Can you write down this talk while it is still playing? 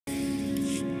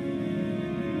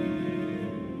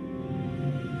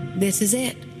This is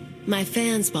it. My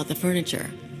fans bought the furniture.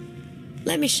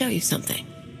 Let me show you something.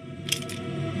 You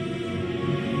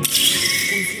can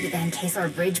see the Van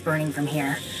Kesar Bridge burning from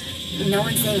here. No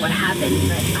one's saying what happened,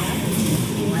 but I haven't seen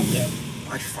anything like it.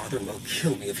 My father will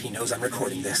kill me if he knows I'm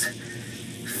recording this.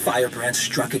 Firebrand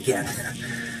struck again.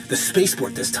 The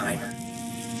spaceport this time.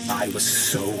 I was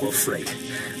so afraid,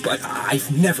 but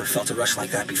I've never felt a rush like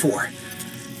that before.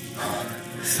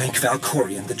 Thank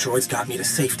Valkorion, the droids got me to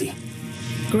safety.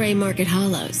 Gray Market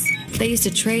Hollows. They used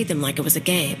to trade them like it was a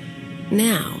game.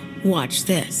 Now, watch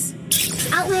this.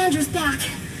 Outlander's back.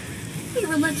 We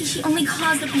were lucky she only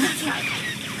caused the blackout.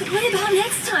 But what about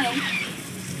next time?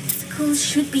 Schools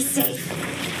should be safe.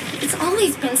 It's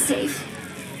always been safe.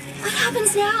 What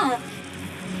happens now?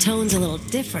 Tone's a little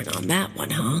different on that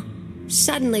one, huh?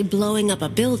 Suddenly blowing up a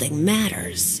building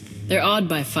matters. They're awed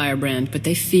by Firebrand, but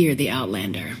they fear the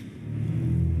Outlander.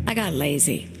 I got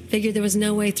lazy. Figured there was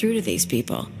no way through to these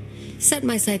people. Set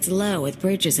my sights low with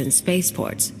bridges and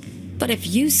spaceports. But if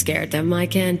you scared them, I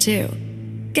can too.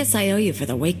 Guess I owe you for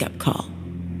the wake-up call.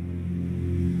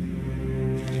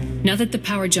 Now that the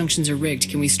power junctions are rigged,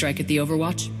 can we strike at the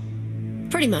Overwatch?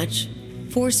 Pretty much.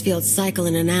 Force fields cycle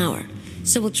in an hour,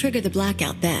 so we'll trigger the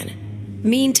blackout then.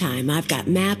 Meantime, I've got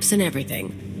maps and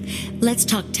everything. Let's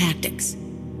talk tactics.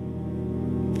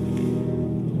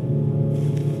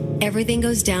 Everything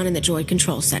goes down in the droid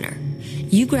control center.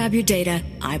 You grab your data,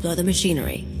 I blow the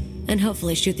machinery, and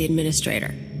hopefully shoot the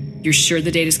administrator. You're sure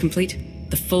the data's complete?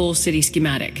 The full city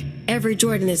schematic? Every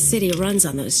droid in this city runs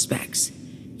on those specs.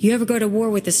 You ever go to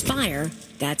war with the Spire,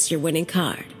 that's your winning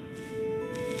card.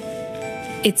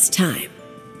 It's time.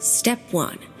 Step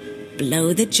 1.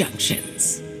 Blow the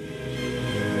junctions.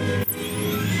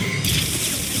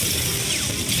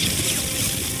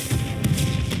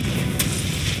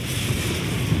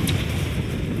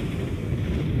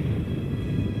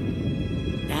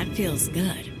 That feels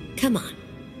good. Come on.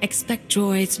 Expect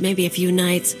droids, maybe a few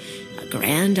nights. A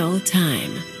grand old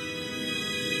time.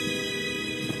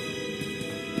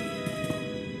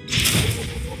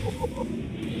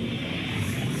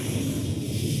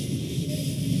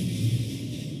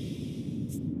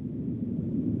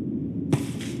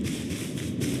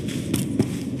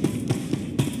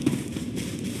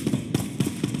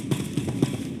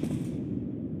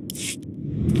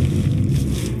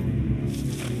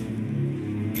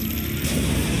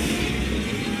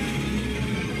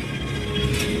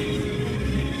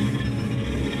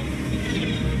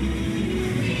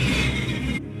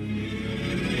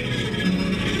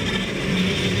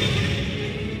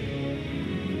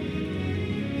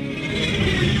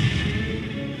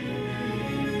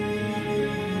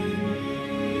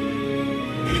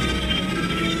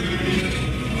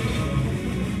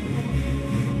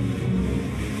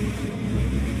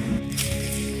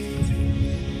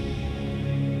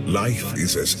 Life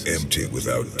is as empty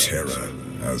without terror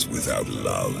as without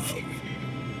love.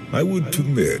 I would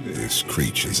permit this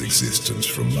creature's existence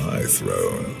from my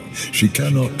throne. She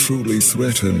cannot truly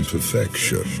threaten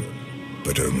perfection,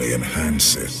 but only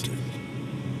enhance it.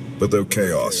 But though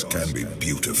chaos can be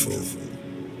beautiful,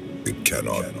 it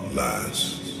cannot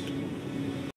last.